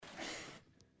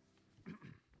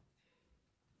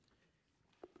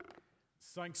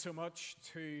Thanks so much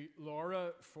to Laura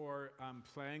for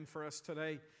playing for us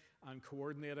today and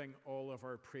coordinating all of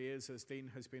our praise as Dean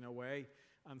has been away.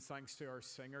 And thanks to our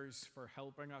singers for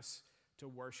helping us to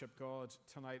worship God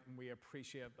tonight, and we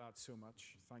appreciate that so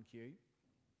much. Thank you.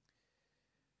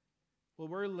 Well,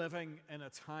 we're living in a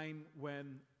time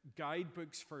when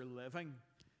guidebooks for living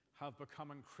have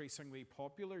become increasingly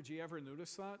popular. Do you ever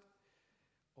notice that?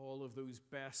 All of those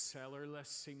bestseller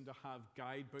lists seem to have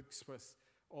guidebooks with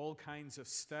all kinds of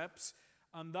steps.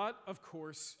 And that, of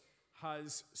course,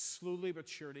 has slowly but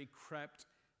surely crept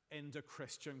into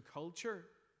Christian culture.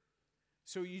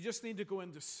 So you just need to go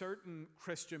into certain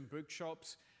Christian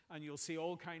bookshops and you'll see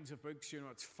all kinds of books.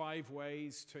 It's 5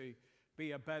 ways to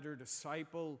be a better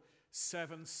disciple,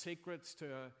 7 secrets to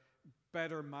a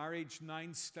better marriage,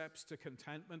 9 steps to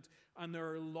contentment. And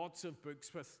there are lots of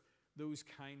books with those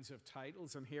kinds of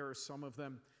titles. And here are some of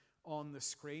them on the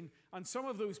screen. And some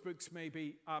of those books may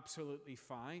be absolutely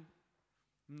fine.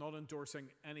 I'm not endorsing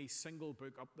any single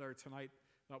book up there tonight.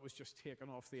 That was just taken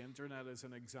off the internet as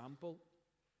an example.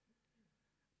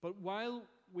 But while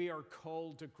we are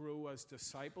called to grow as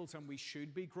disciples, and we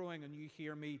should be growing, and you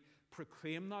hear me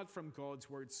proclaim that from God's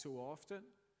word so often,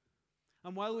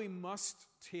 and while we must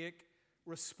take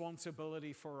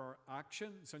responsibility for our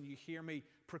actions, and you hear me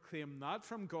proclaim that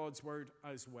from God's word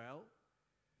as well,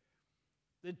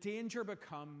 the danger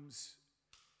becomes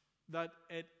that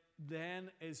it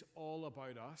then is all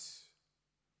about us,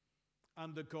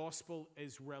 and the gospel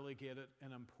is relegated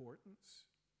in importance.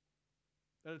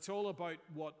 That it's all about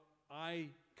what I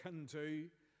can do,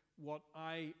 what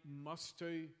I must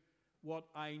do, what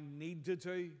I need to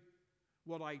do,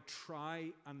 what I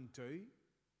try and do.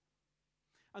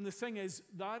 And the thing is,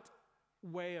 that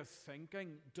way of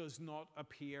thinking does not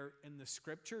appear in the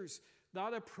Scriptures.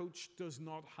 That approach does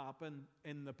not happen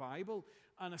in the Bible,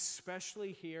 and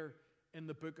especially here in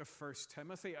the book of 1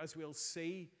 Timothy, as we'll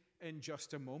see in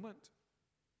just a moment.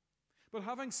 But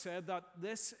having said that,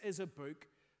 this is a book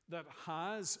that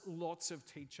has lots of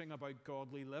teaching about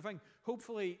godly living.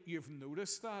 Hopefully you've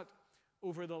noticed that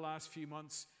over the last few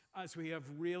months as we have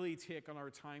really taken our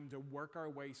time to work our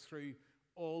way through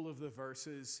all of the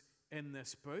verses in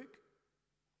this book.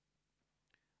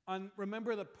 And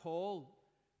remember that Paul,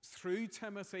 through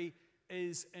Timothy,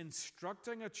 is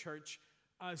instructing a church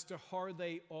as to how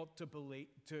they ought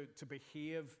to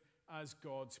behave as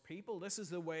God's people. This is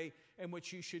the way in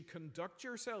which you should conduct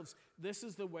yourselves. This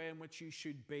is the way in which you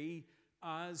should be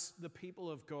as the people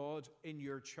of God in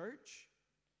your church.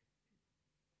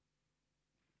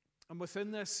 And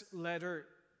within this letter,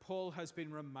 Paul has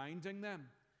been reminding them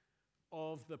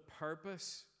of the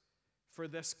purpose for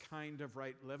this kind of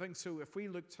right living. So if we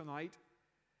look tonight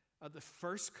at the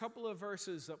first couple of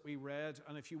verses that we read,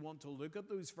 and if you want to look at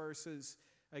those verses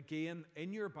again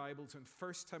in your Bibles in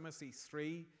 1 Timothy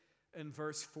 3 in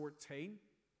verse 14,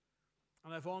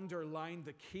 and I've underlined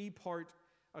the key part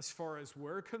as far as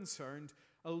we're concerned.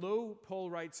 Although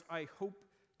Paul writes, I hope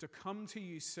to come to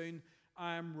you soon,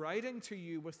 I am writing to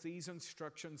you with these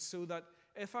instructions so that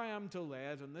if I am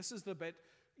delayed, and this is the bit,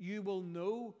 you will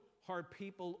know how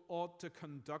people ought to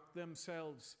conduct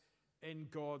themselves in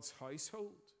God's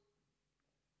household.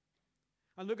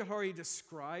 And look at how he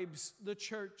describes the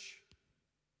church.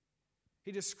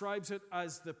 He describes it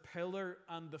as the pillar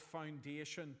and the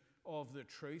foundation of the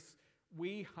truth.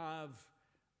 We have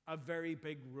a very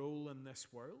big role in this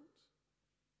world.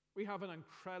 We have an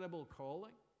incredible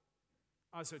calling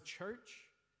as a church.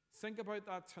 Think about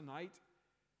that tonight,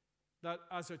 that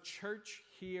as a church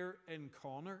here in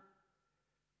Connor,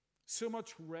 so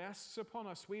much rests upon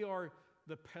us. We are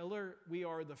the pillar, we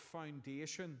are the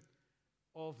foundation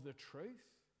of the truth.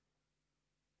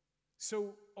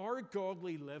 So our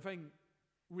godly living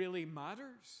really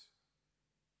matters.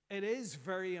 It is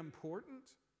very important.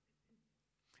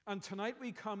 And tonight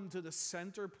we come to the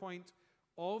center point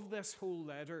of this whole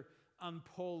letter and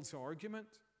Paul's argument.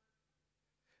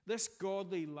 This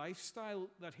godly lifestyle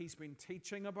that he's been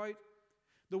teaching about,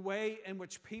 the way in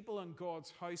which people in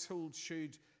God's household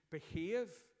should behave.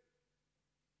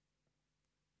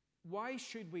 Why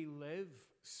should we live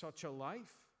such a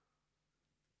life?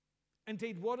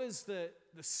 Indeed, what is the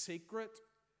secret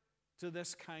to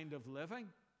this kind of living?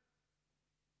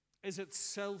 Is it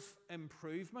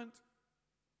self-improvement?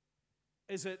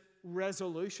 Is it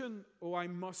resolution? Oh, I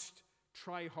must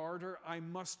try harder. I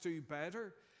must do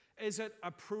better. Is it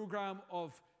a program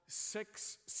of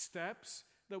 6 steps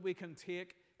that we can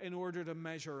take in order to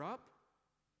measure up?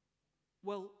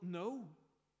 Well, no.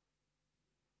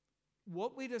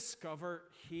 What we discover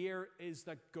here is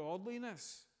that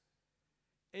godliness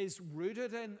is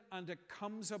rooted in, and it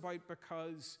comes about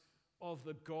because of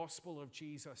the gospel of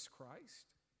Jesus Christ.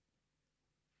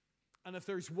 And if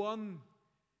there's one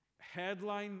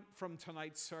headline from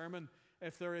tonight's sermon,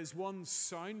 if there is one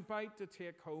soundbite to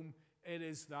take home, it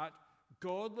is that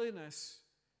godliness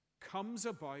comes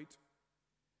about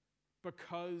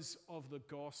because of the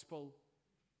gospel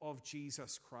of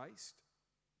Jesus Christ.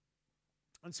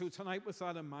 And so tonight, with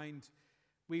that in mind,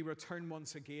 we return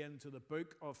once again to the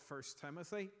book of 1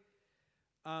 Timothy.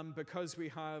 Because we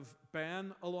have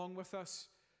Ben along with us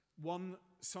one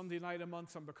Sunday night a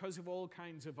month, and because of all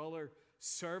kinds of other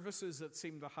services that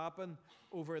seem to happen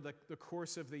over the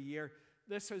course of the year,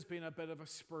 this has been a bit of a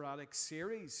sporadic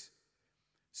series.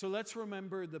 So let's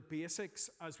remember the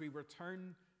basics as we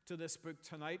return to this book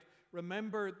tonight.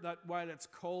 Remember that while it's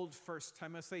called 1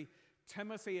 Timothy,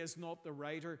 Timothy is not the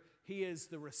writer. He is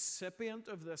the recipient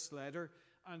of this letter,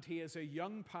 and he is a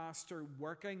young pastor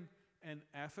working in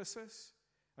Ephesus,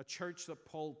 a church that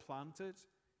Paul planted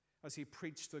as he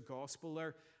preached the gospel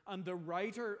there. And the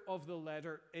writer of the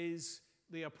letter is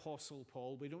the Apostle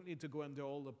Paul. We don't need to go into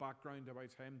all the background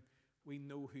about him. We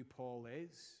know who Paul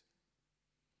is.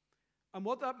 And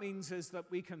what that means is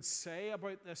that we can say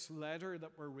about this letter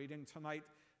that we're reading tonight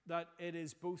that it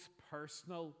is both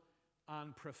personal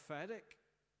and prophetic.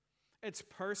 It's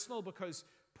personal because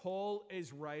Paul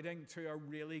is writing to a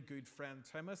really good friend,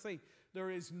 Timothy. There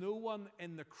is no one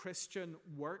in the Christian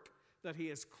work that he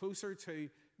is closer to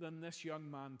than this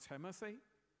young man, Timothy.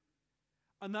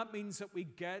 And that means that we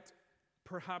get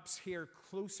perhaps here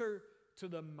closer to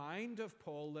the mind of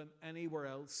Paul than anywhere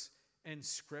else in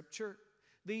Scripture.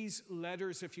 These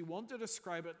letters, if you want to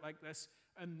describe it like this,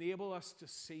 enable us to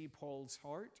see Paul's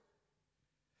heart.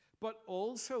 But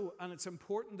also, and it's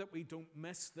important that we don't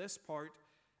miss this part,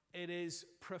 it is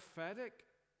prophetic.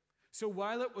 So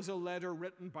while it was a letter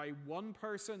written by one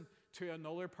person to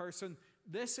another person,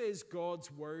 this is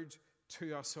God's word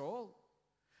to us all.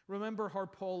 Remember how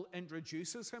Paul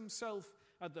introduces himself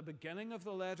at the beginning of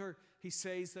the letter. He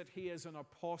says that he is an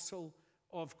apostle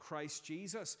of Christ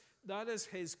Jesus. That is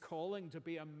his calling, to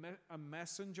be a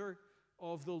messenger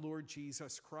of the Lord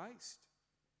Jesus Christ.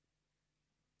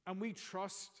 And we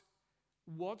trust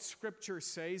what Scripture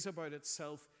says about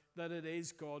itself, that it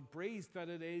is God-breathed, that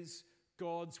it is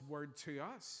God's word to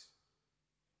us.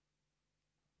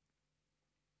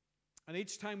 And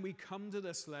each time we come to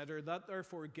this letter, that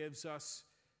therefore gives us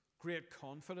great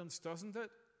confidence, doesn't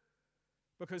it?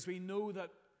 Because we know that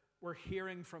we're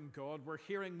hearing from God. We're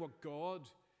hearing what God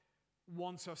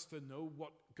wants us to know,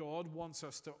 what God wants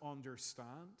us to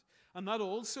understand. And that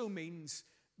also means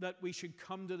that we should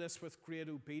come to this with great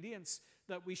obedience,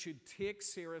 that we should take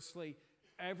seriously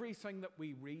everything that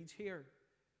we read here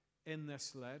in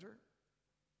this letter.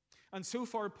 And so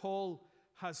far, Paul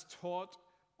has taught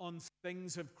on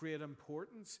things of great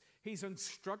importance. He's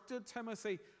instructed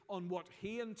Timothy on what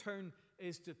he in turn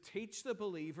is to teach the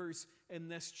believers in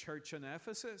this church in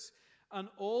Ephesus. And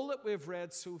all that we've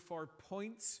read so far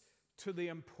points to the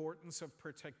importance of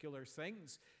particular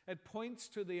things. It points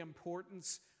to the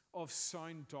importance of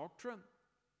sound doctrine.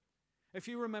 If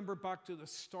you remember back to the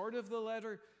start of the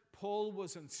letter, Paul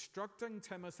was instructing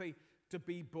Timothy to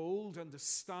be bold and to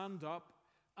stand up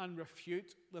and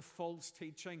refute the false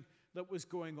teaching that was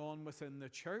going on within the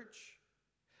church,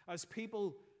 as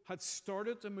people had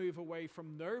started to move away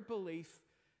from their belief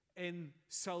in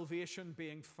salvation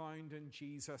being found in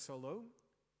Jesus alone.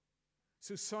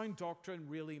 So sound doctrine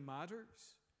really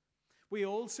matters. We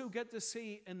also get to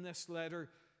see in this letter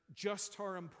just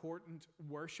how important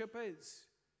worship is.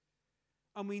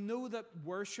 And we know that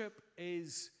worship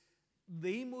is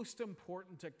the most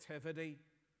important activity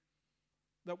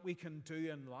that we can do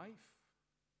in life.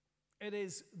 It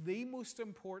is the most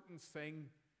important thing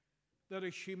that a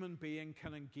human being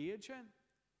can engage in.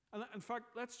 And in fact,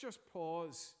 let's just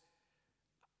pause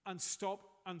and stop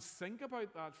and think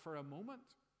about that for a moment.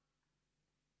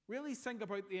 Really think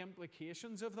about the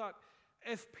implications of that.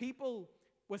 If people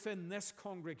within this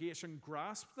congregation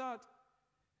grasp that,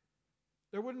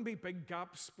 there wouldn't be big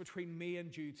gaps between me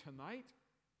and you tonight.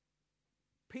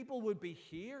 People would be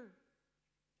here.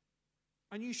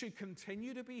 And you should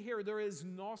continue to be here. There is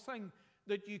nothing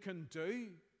that you can do.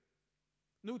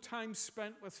 No time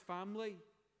spent with family.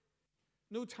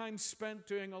 No time spent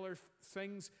doing other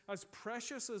things, as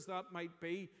precious as that might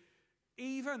be.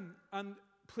 Even, and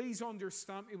please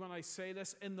understand me when I say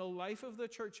this, in the life of the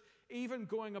church, even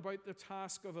going about the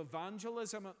task of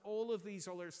evangelism and all of these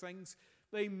other things,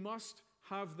 they must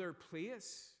have their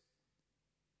place.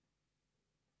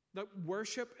 That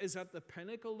worship is at the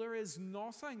pinnacle. There is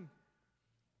nothing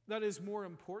that is more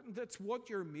important. It's what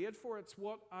you're made for. It's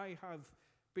what I have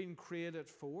been created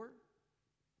for.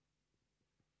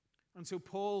 And so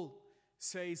Paul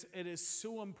says it is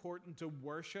so important to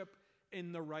worship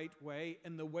in the right way,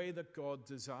 in the way that God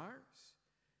desires,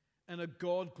 in a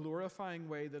God-glorifying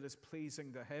way that is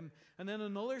pleasing to him. And then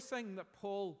another thing that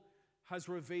Paul has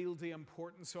revealed the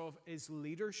importance of is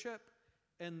leadership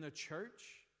in the church.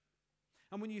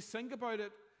 And when you think about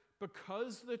it,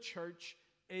 because the church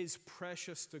is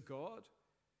precious to God,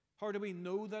 how do we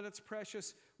know that it's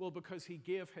precious? Well, because he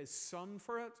gave his son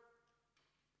for it.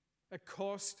 It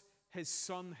cost his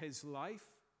son his life.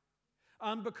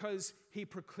 And because he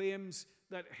proclaims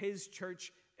that his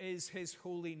church is his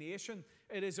holy nation.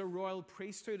 It is a royal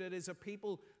priesthood. It is a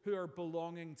people who are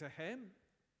belonging to him.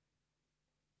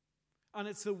 And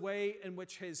it's the way in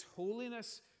which his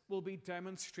holiness will be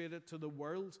demonstrated to the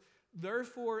world.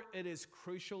 Therefore, it is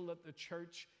crucial that the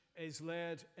church is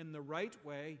led in the right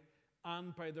way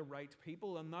and by the right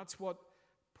people. And that's what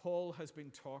Paul has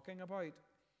been talking about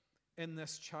in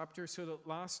this chapter. So that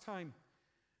last time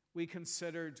we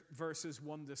considered verses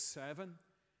 1 to 7,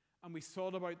 and we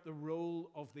thought about the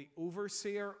role of the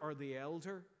overseer or the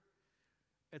elder.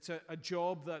 It's a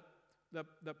job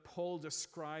that Paul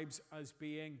describes as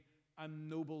being a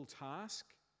noble task.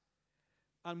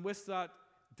 And with that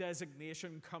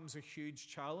designation comes a huge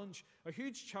challenge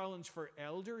for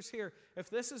elders here. If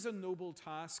this is a noble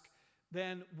task,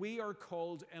 then we are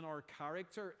called in our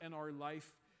character, in our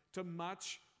life, to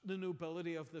match the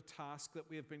nobility of the task that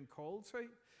we have been called to.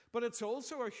 But it's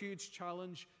also a huge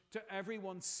challenge to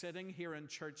everyone sitting here in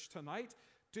church tonight.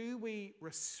 Do we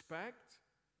respect,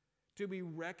 do we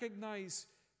recognize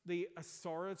the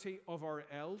authority of our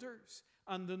elders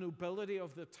and the nobility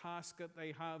of the task that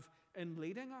they have in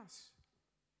leading us?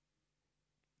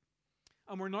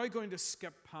 And we're now going to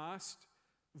skip past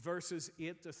verses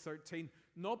 8 to 13,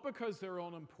 not because they're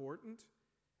unimportant.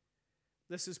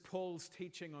 This is Paul's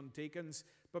teaching on deacons,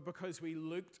 but because we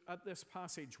looked at this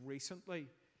passage recently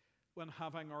when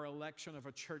having our election of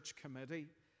a church committee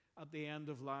at the end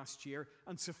of last year.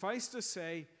 And suffice to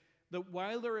say that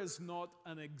while there is not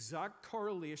an exact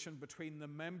correlation between the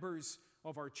members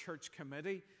of our church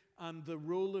committee and the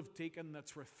role of deacon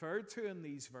that's referred to in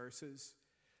these verses,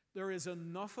 there is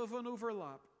enough of an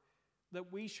overlap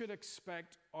that we should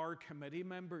expect our committee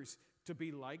members to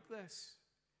be like this.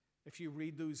 If you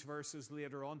read those verses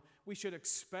later on, we should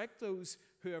expect those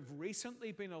who have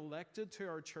recently been elected to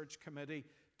our church committee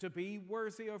to be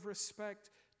worthy of respect,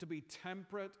 to be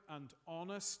temperate and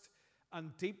honest,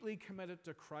 and deeply committed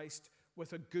to Christ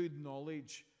with a good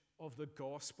knowledge of the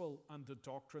gospel and the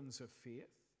doctrines of faith.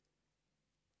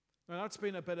 Now that's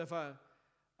been a bit of a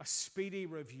speedy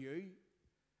review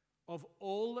of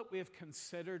all that we have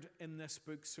considered in this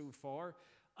book so far.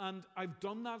 And I've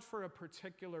done that for a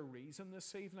particular reason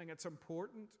this evening. It's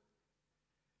important.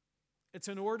 It's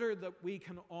in order that we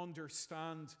can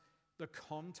understand the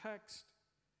context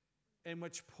in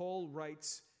which Paul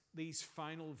writes these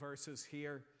final verses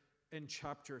here in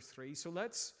chapter 3. So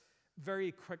let's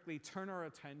very quickly turn our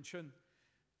attention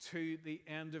to the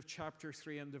end of chapter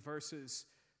 3 and the verses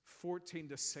 14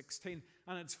 to 16.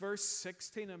 And it's verse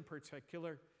 16 in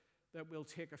particular that we'll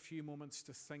take a few moments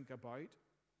to think about.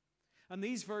 And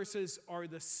these verses are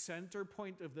the center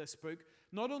point of this book,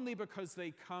 not only because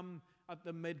they come at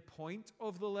the midpoint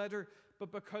of the letter,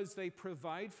 but because they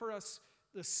provide for us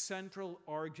the central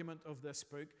argument of this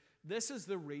book. This is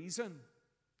the reason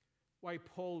why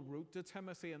Paul wrote to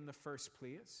Timothy in the first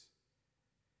place.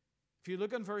 If you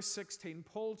look in verse 16,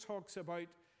 Paul talks about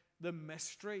the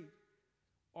mystery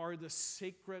or the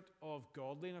secret of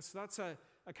godliness. That's a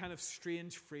kind of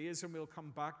strange phrase, and we'll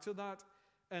come back to that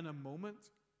in a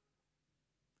moment.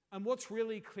 And what's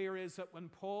really clear is that when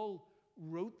Paul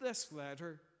wrote this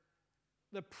letter,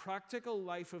 the practical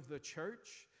life of the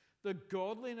church, the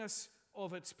godliness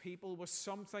of its people was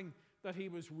something that he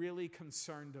was really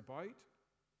concerned about.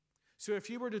 So if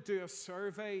you were to do a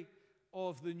survey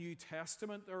of the New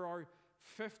Testament, there are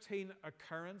 15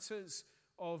 occurrences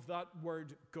of that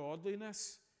word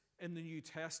godliness in the New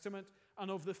Testament.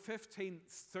 And of the 15,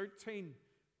 13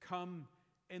 come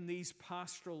in these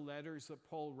pastoral letters that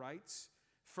Paul writes,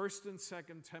 1st and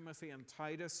 2nd Timothy and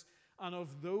Titus. And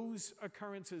of those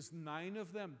occurrences, 9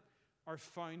 of them are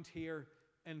found here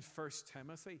in 1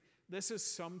 Timothy. This is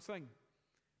something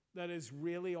that is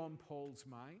really on Paul's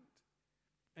mind,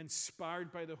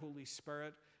 inspired by the Holy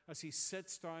Spirit as he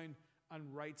sits down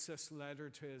and writes this letter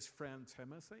to his friend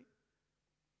Timothy.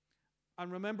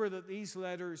 And remember that these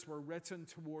letters were written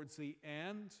towards the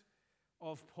end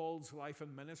of Paul's life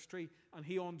and ministry, and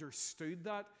he understood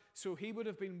that. So he would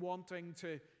have been wanting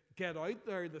to get out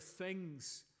there the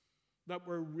things that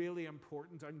were really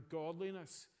important, and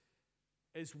godliness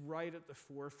is right at the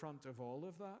forefront of all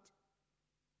of that.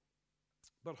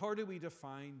 But how do we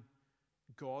define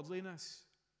godliness?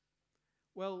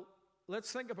 Well,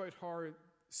 let's think about how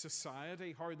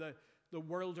society, how the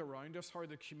world around us, how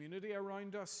the community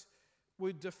around us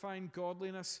would define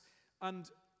godliness. And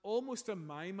almost in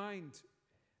my mind,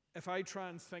 if I try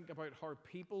and think about how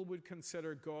people would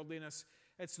consider godliness,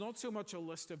 it's not so much a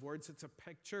list of words, it's a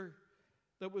picture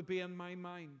that would be in my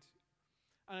mind.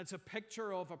 And it's a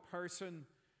picture of a person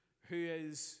who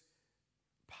is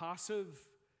passive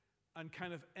and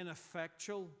kind of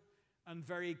ineffectual and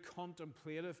very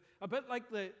contemplative. A bit like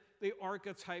the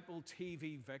archetypal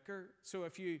TV vicar. So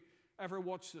if you ever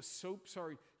watch the soaps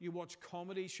or you watch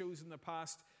comedy shows in the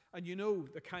past, and you know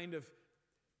the kind of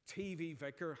TV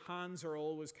vicar, hands are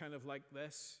always kind of like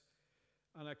this,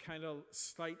 and a kind of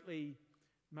slightly,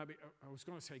 maybe, I was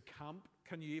going to say camp,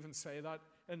 can you even say that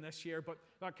in this year? But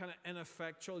that kind of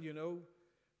ineffectual, you know,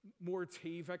 more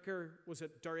TV vicar, was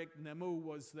it Derek Nimmo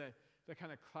was the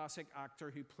kind of classic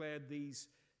actor who played these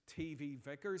TV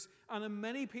vicars. And in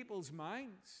many people's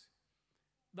minds,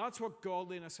 that's what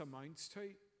godliness amounts to.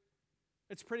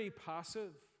 It's pretty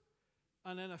passive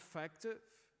and ineffective.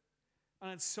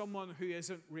 And it's someone who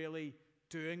isn't really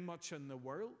doing much in the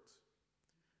world.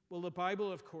 Well, the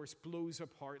Bible, of course, blows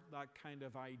apart that kind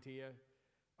of idea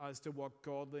as to what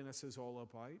godliness is all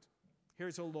about.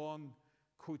 Here's a long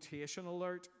quotation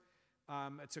alert.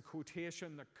 It's a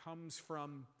quotation that comes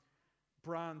from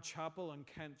Brand Chapel and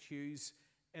Kent Hughes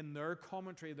in their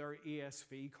commentary, their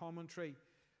ESV commentary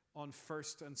on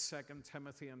 1st and 2nd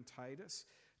Timothy and Titus.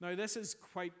 Now, this is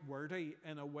quite wordy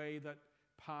in a way that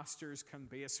pastors can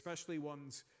be, especially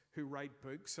ones who write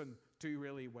books and do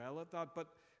really well at that. But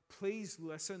please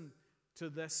listen to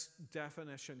this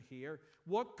definition here.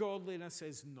 What godliness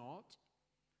is not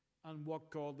and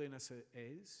what godliness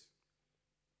is.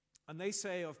 And they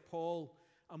say of Paul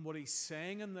and what he's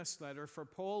saying in this letter, for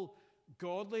Paul,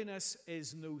 godliness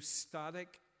is no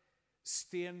static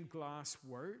stained glass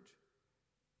word.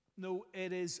 No,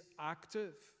 it is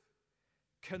active,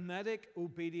 kinetic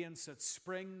obedience that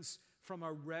springs from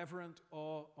a reverent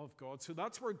awe of God. So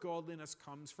that's where godliness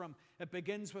comes from. It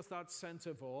begins with that sense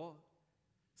of awe.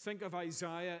 Think of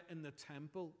Isaiah in the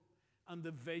temple and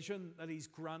the vision that he's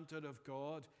granted of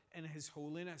God in his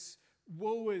holiness.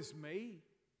 Woe is me.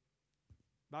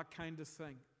 That kind of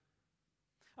thing.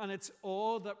 And it's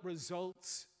awe that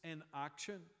results in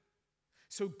action.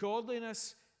 So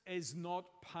godliness is not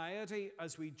piety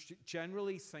as we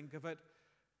generally think of it.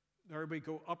 There we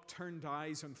go, upturned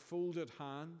eyes and folded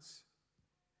hands.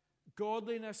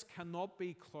 Godliness cannot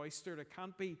be cloistered. It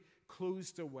can't be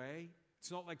closed away.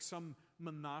 It's not like some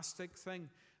monastic thing.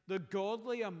 The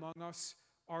godly among us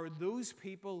are those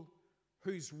people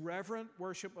whose reverent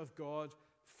worship of God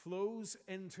flows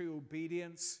into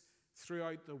obedience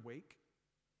throughout the week.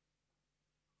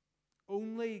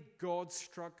 Only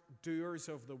God-struck doers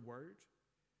of the word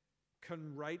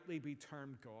can rightly be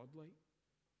termed godly.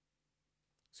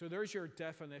 So there's your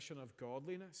definition of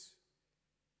godliness.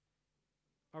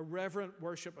 A reverent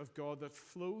worship of God that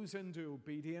flows into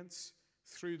obedience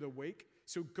through the week.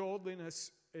 So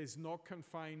godliness is not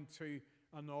confined to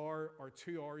an hour or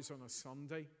 2 hours on a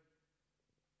Sunday.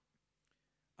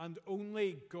 And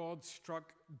only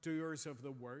God-struck doers of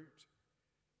the word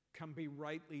can be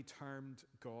rightly termed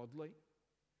godly.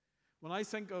 When I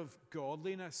think of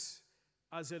godliness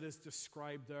as it is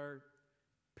described there,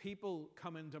 people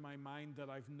come into my mind that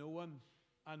I've known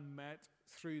and met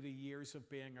through the years of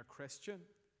being a Christian.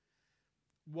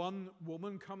 One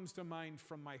woman comes to mind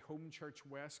from my home church,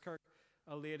 Westkirk,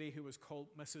 a lady who was called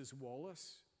Mrs.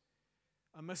 Wallace.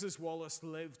 And Mrs. Wallace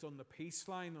lived on the Peace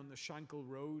Line on the Shankle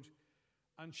Road,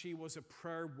 and she was a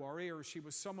prayer warrior. She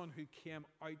was someone who came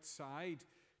outside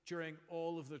during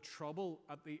all of the trouble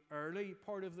at the early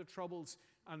part of the Troubles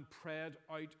and prayed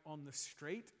out on the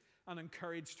street and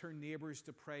encouraged her neighbours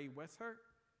to pray with her.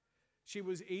 She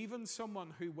was even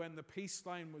someone who, when the peace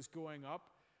line was going up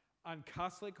and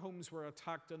Catholic homes were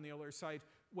attacked on the other side,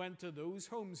 went to those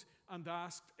homes and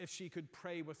asked if she could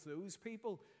pray with those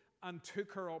people and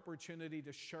took her opportunity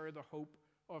to share the hope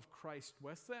of Christ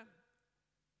with them.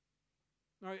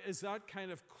 Now, is that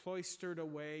kind of cloistered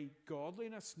away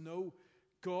godliness? No,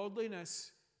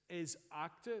 godliness is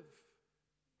active.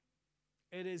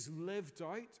 It is lived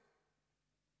out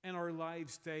in our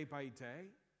lives day by day.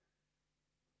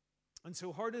 And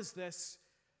so how does this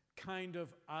kind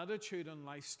of attitude and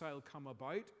lifestyle come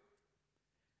about?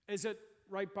 Is it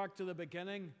right back to the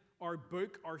beginning, our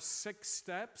book, our 6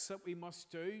 steps that we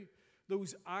must do,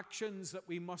 those actions that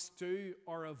we must do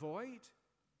or avoid?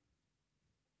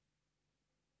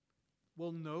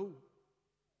 Well, no.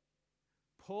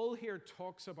 Paul here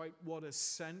talks about what is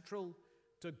central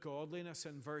to godliness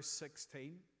in verse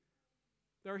 16.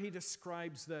 There he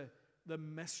describes the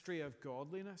mystery of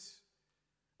godliness.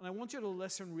 And I want you to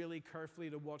listen really carefully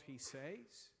to what he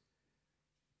says.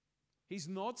 He's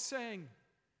not saying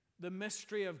the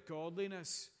mystery of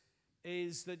godliness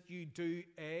is that you do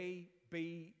A,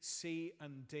 B, C,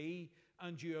 and D,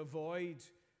 and you avoid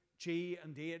G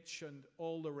and H and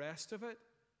all the rest of it.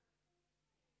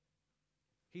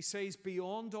 He says,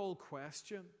 beyond all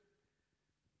question,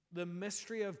 the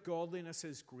mystery of godliness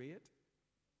is great.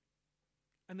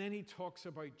 And then he talks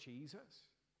about Jesus.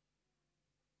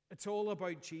 It's all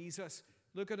about Jesus.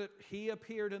 Look at it. He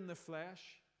appeared in the flesh,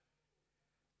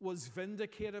 was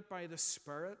vindicated by the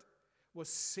Spirit, was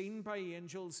seen by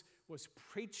angels, was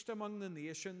preached among the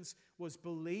nations, was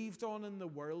believed on in the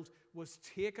world, was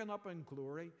taken up in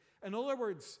glory. In other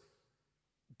words,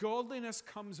 godliness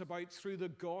comes about through the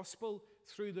gospel,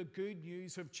 through the good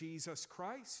news of Jesus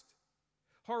Christ.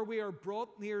 How we are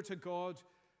brought near to God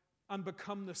and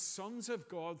become the sons of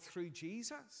God through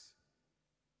Jesus.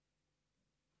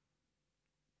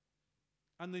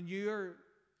 And the newer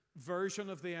version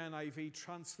of the NIV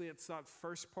translates that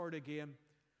first part again.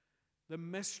 The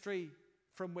mystery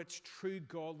from which true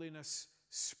godliness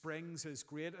springs is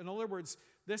great. In other words,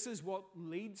 this is what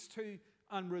leads to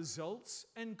and results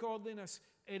in godliness.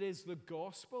 It is the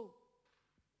gospel.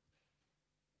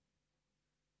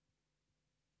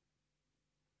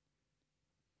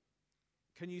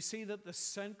 Can you see that the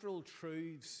central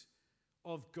truths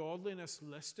of godliness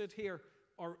listed here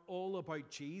are all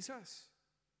about Jesus?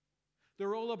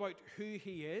 They're all about who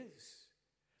he is.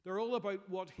 They're all about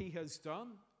what he has done.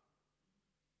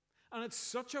 And it's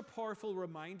such a powerful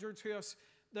reminder to us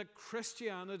that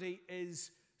Christianity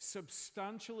is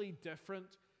substantially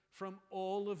different from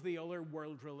all of the other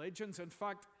world religions. In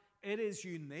fact, it is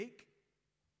unique.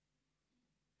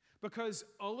 Because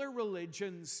other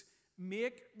religions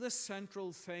make the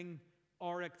central thing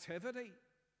our activity.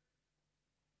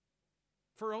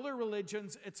 For other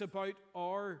religions, it's about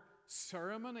our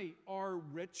ceremony, our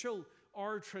ritual,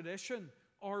 our tradition,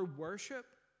 our worship.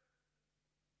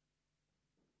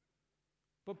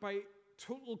 But by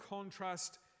total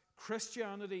contrast,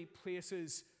 Christianity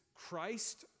places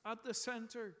Christ at the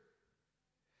center.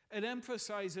 It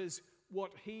emphasizes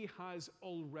what he has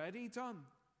already done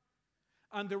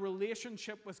and the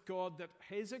relationship with God that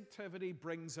his activity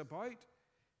brings about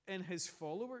in his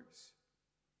followers.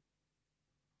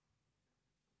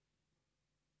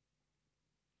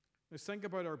 Let's think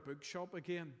about our bookshop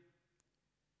again.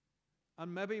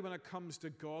 And maybe when it comes to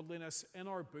godliness in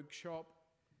our bookshop,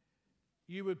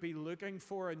 you would be looking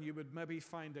for, and you would maybe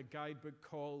find a guidebook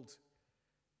called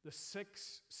The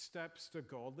 6 Steps to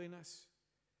Godliness.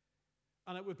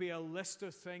 And it would be a list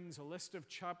of things, a list of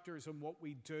chapters on what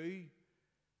we do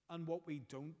and what we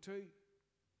don't do.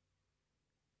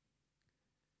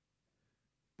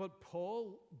 But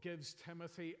Paul gives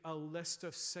Timothy a list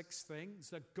of 6 things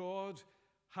that God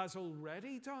has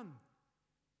already done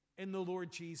in the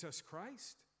Lord Jesus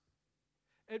Christ.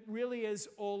 It really is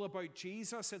all about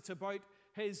Jesus. It's about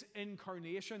his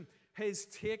incarnation, his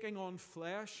taking on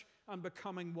flesh and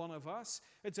becoming one of us.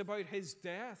 It's about his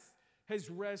death, his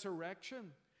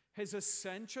resurrection, his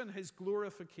ascension, his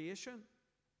glorification.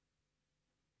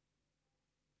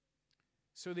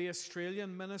 So the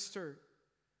Australian minister,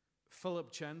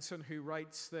 Philip Jensen, who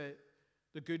writes the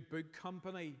Good Book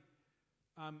Company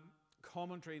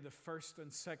commentary, the 1st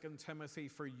and 2nd Timothy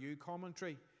for You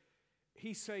commentary,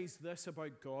 he says this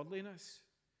about godliness.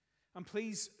 And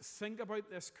please think about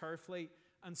this carefully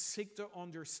and seek to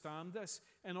understand this.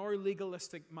 In our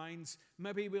legalistic minds,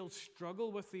 maybe we'll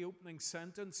struggle with the opening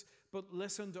sentence, but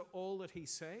listen to all that he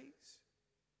says.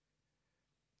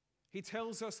 He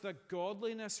tells us that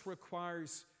godliness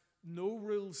requires no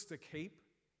rules to keep,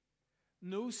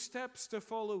 no steps to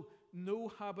follow,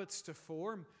 no habits to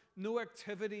form, no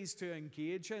activities to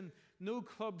engage in, no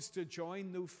clubs to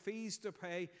join, no fees to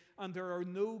pay, and there are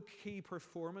no key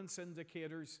performance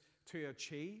indicators to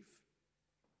achieve.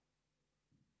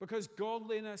 Because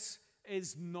godliness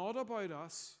is not about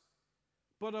us,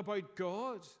 but about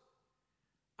God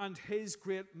and his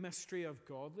great mystery of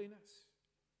godliness.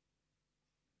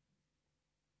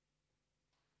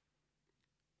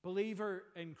 Believer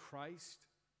in Christ,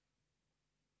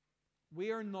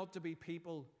 we are not to be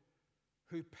people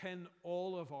who pin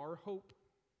all of our hope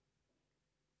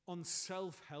on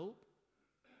self-help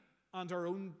and our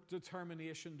own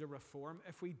determination to reform.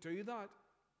 If we do that,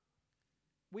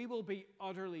 we will be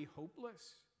utterly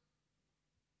hopeless.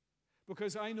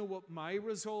 Because I know what my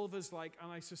resolve is like,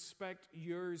 and I suspect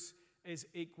yours is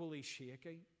equally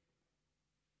shaky.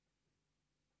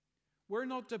 We're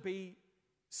not to be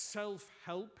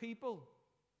self-help people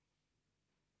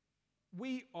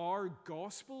We are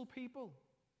gospel people.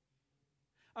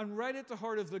 And right at the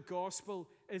heart of the gospel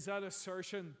is that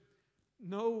assertion,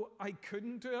 no, I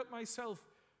couldn't do it myself,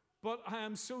 but I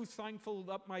am so thankful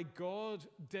that my God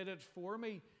did it for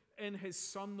me in his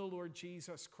Son, the Lord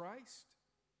Jesus Christ.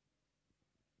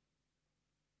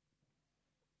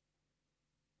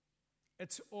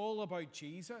 It's all about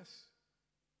Jesus.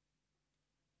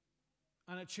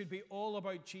 And it should be all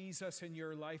about Jesus in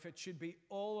your life. It should be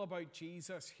all about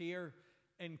Jesus here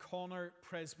in Connor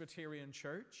Presbyterian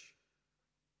Church.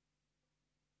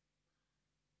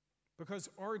 Because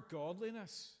our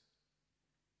godliness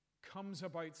comes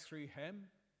about through him.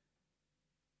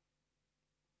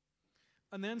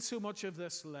 And then so much of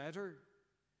this letter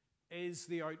is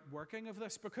the outworking of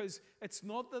this, because it's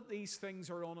not that these things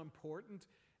are unimportant,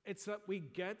 it's that we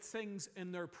get things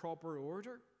in their proper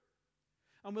order.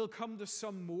 And we'll come to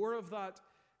some more of that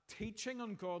teaching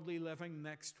on godly living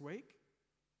next week.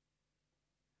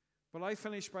 But I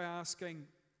finish by asking,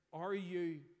 are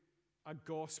you a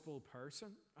gospel person?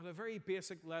 At a very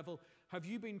basic level, have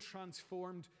you been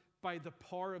transformed by the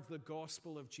power of the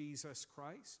gospel of Jesus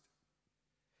Christ?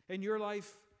 In your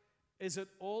life, is it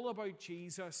all about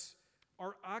Jesus?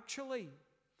 Or actually,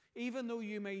 even though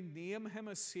you may name him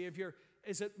as Savior,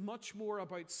 is it much more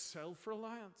about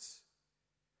self-reliance?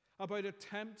 About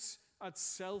attempts at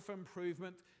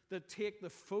self-improvement that take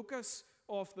the focus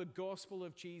off the gospel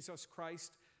of Jesus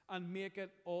Christ and make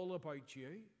it all about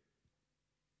you?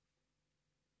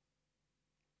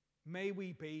 May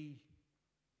we be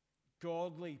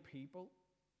godly people.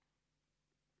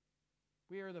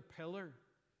 We are the pillar,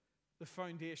 the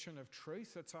foundation of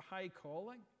truth. It's a high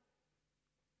calling.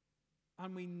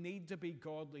 And we need to be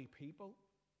godly people.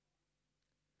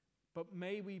 But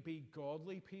may we be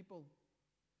godly people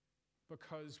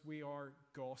because we are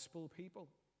gospel people.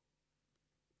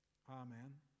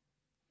 Amen.